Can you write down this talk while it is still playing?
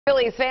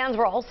Phillies fans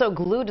were also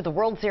glued to the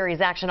World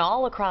Series action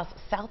all across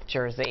South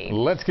Jersey.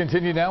 Let's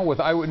continue now with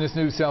Eyewitness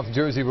News South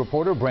Jersey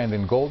reporter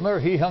Brandon Goldner.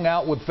 He hung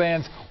out with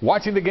fans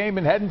watching the game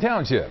in Haddon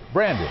Township.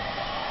 Brandon.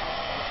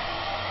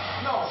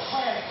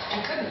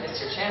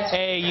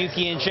 Hey,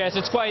 Yuki and Jess,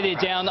 it's quieted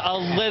down a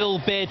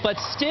little bit, but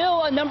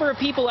still a number of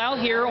people out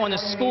here on a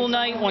school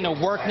night, on a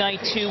work night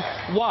to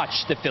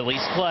watch the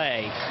Phillies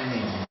play.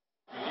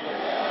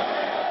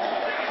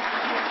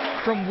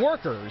 From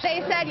workers. They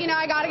said,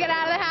 I got to get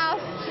out of the house.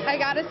 I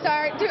got to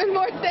start doing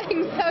more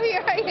things, so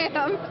here I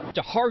am.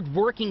 To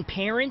hard-working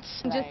parents.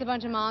 Just a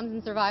bunch of moms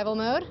in survival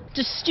mode.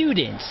 To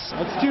students.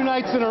 It's 2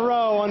 nights in a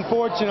row,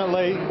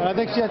 unfortunately. I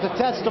think she has a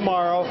test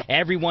tomorrow.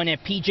 Everyone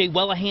at P.J.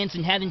 Wellahan's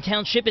in Haddon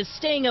Township is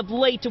staying up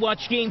late to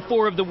watch Game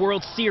 4 of the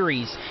World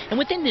Series. And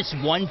within this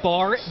one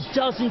bar,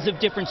 dozens of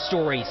different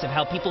stories of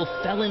how people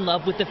fell in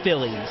love with the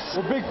Phillies.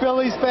 We're big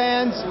Phillies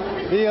fans.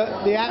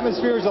 The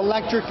atmosphere is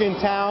electric in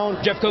town.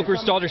 Jeff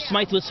Coker's daughter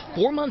Smythe was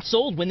 4 months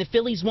old when the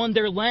Phillies won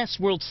their last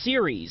World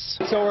Series.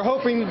 So we're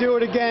hoping to do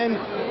it again.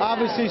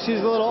 Obviously, she's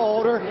a little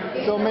older,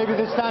 so maybe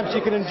this time she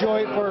can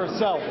enjoy it for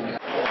herself.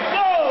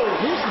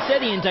 Lou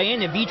Cicetti and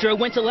Diana Vidro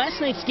went to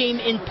last night's game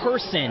in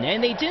person,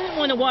 and they didn't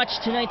want to watch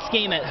tonight's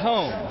game at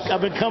home.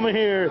 I've been coming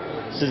here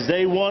since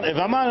day one. If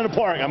I'm out in the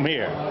park, I'm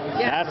here.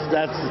 Yeah.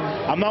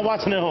 I'm not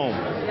watching it home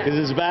because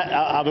it's bad.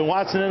 I've been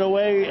watching it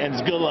away, and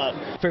it's good luck.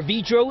 For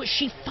Vidro,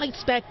 she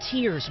fights back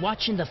tears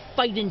watching the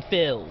fighting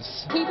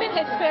Phils. Keeping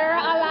his spirit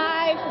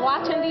alive,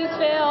 watching these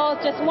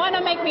Phils, just want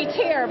to make me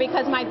tear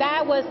because my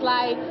dad was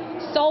like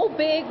so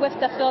big with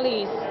the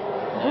Phillies.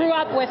 Grew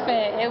up with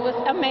it. It was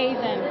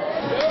amazing.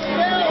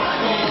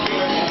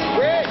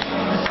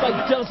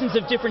 Despite dozens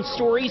of different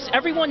stories,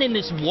 everyone in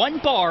this one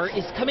bar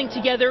is coming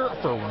together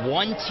for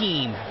one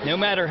team, no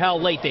matter how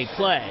late they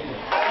play.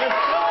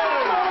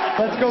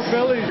 Let's go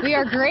Phillies. We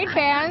are great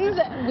fans.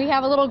 We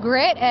have a little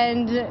grit,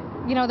 and,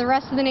 the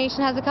rest of the nation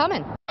has it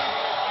coming.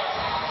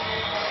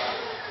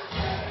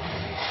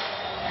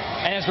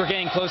 And as we're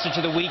getting closer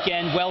to the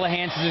weekend,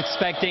 Wellahan's is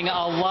expecting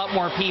a lot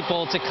more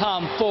people to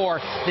come for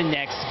the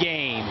next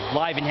game.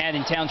 Live in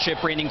Haddon Township,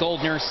 Brandon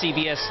Goldner,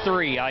 CBS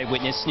 3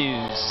 Eyewitness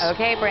News.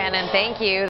 Okay, Brandon, thank you.